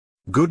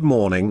Good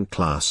morning,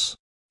 class.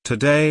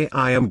 Today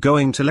I am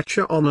going to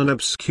lecture on an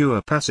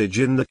obscure passage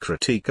in the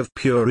Critique of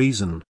Pure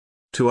Reason.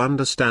 To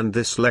understand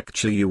this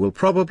lecture you will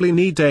probably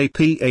need a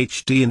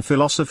PhD in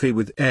philosophy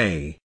with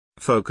a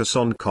focus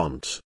on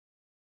Kant.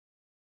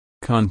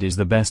 Kant is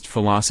the best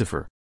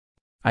philosopher.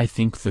 I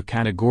think the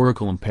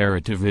categorical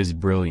imperative is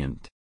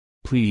brilliant.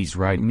 Please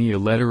write me a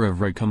letter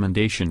of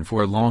recommendation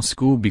for law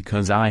school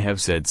because I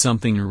have said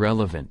something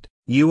irrelevant.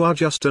 You are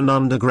just an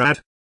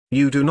undergrad.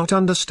 You do not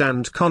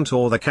understand Kant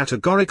or the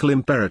categorical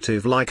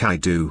imperative like I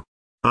do.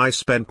 I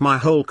spent my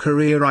whole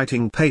career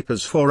writing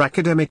papers for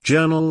academic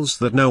journals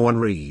that no one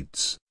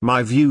reads.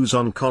 My views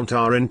on Kant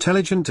are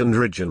intelligent and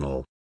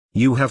original.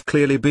 You have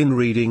clearly been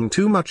reading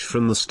too much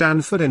from the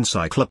Stanford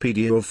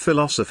Encyclopedia of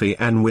Philosophy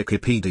and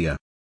Wikipedia.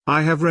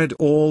 I have read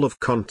all of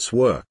Kant's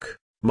work.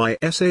 My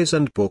essays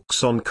and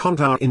books on Kant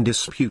are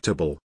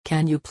indisputable.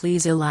 Can you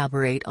please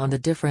elaborate on the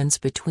difference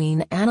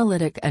between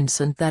analytic and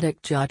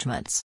synthetic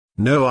judgments?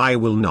 No, I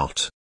will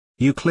not.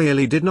 You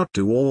clearly did not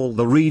do all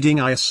the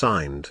reading I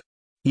assigned.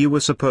 You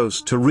were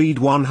supposed to read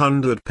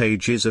 100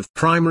 pages of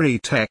primary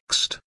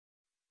text.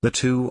 The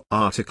 2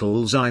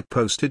 articles I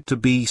posted to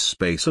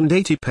BSpace and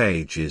 80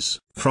 pages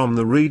from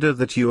the reader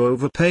that you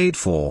overpaid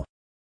for.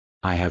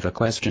 I have a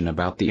question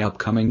about the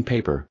upcoming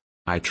paper.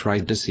 I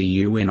tried to see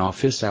you in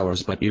office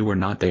hours but you were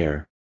not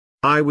there.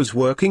 I was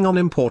working on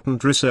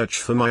important research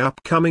for my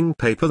upcoming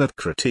paper that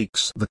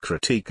critiques the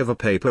critique of a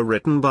paper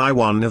written by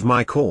one of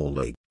my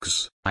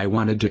colleagues. I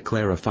wanted to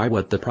clarify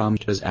what the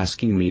prompt is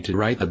asking me to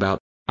write about.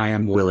 I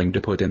am willing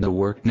to put in the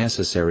work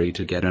necessary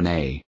to get an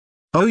A.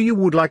 Oh, you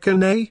would like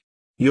an A?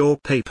 Your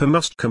paper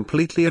must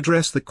completely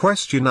address the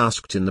question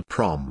asked in the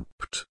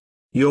prompt.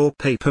 Your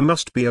paper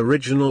must be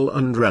original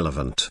and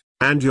relevant,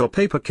 and your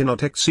paper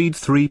cannot exceed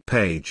 3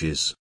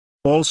 pages.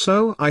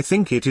 Also, I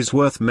think it is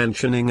worth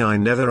mentioning I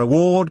never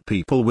award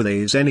people with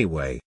A's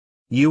anyway.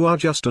 You are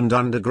just an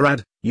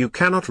undergrad, you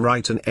cannot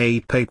write an A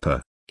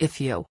paper. If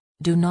you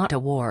do not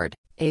award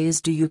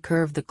A's, do you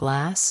curve the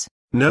glass?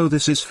 No,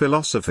 this is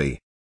philosophy.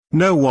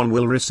 No one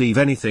will receive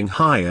anything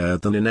higher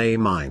than an A-.